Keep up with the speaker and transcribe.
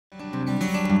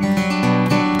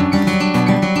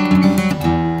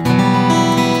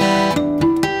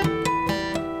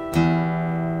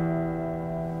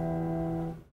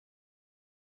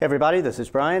Hey everybody, this is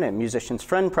Brian at Musician's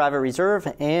Friend Private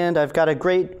Reserve, and I've got a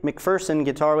great McPherson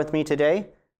guitar with me today.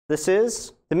 This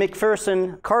is the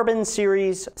McPherson Carbon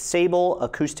Series Sable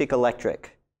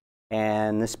Acoustic-Electric.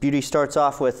 And this beauty starts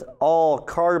off with all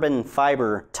carbon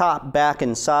fiber top, back,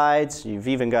 and sides. You've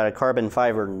even got a carbon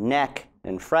fiber neck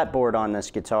and fretboard on this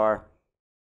guitar.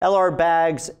 LR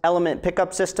Baggs element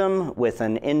pickup system with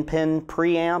an in-pin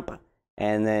preamp.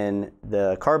 And then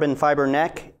the carbon fiber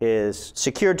neck is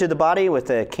secured to the body with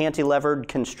a cantilevered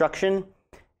construction.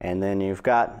 And then you've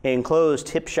got enclosed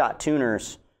hip shot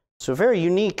tuners. So very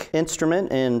unique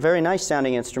instrument and very nice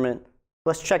sounding instrument.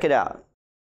 Let's check it out.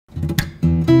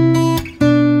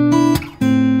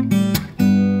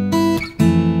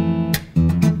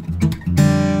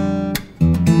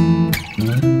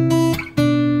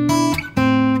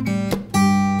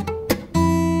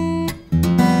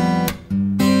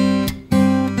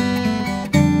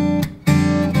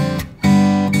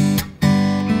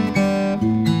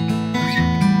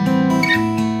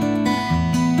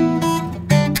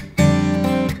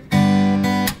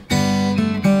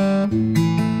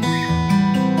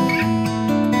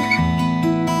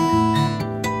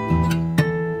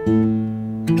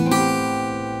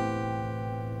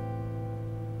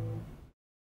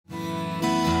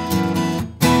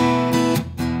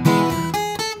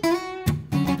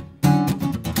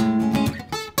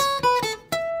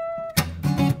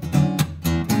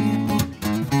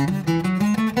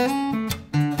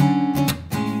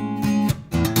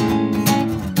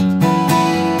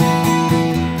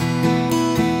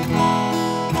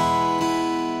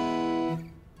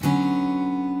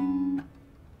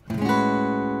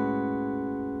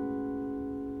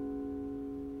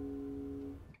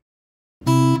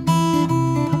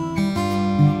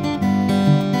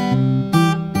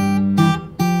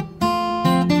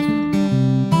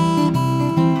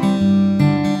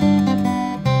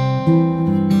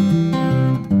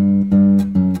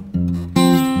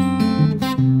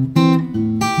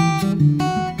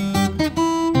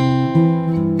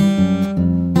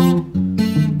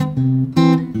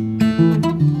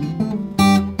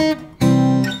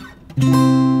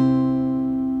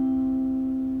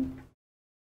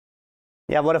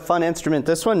 Yeah, what a fun instrument.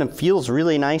 This one feels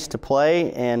really nice to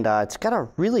play, and it's got a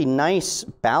really nice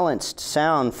balanced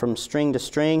sound from string to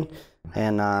string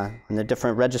and the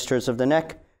different registers of the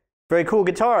neck. Very cool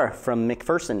guitar from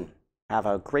McPherson. Have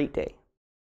a great day.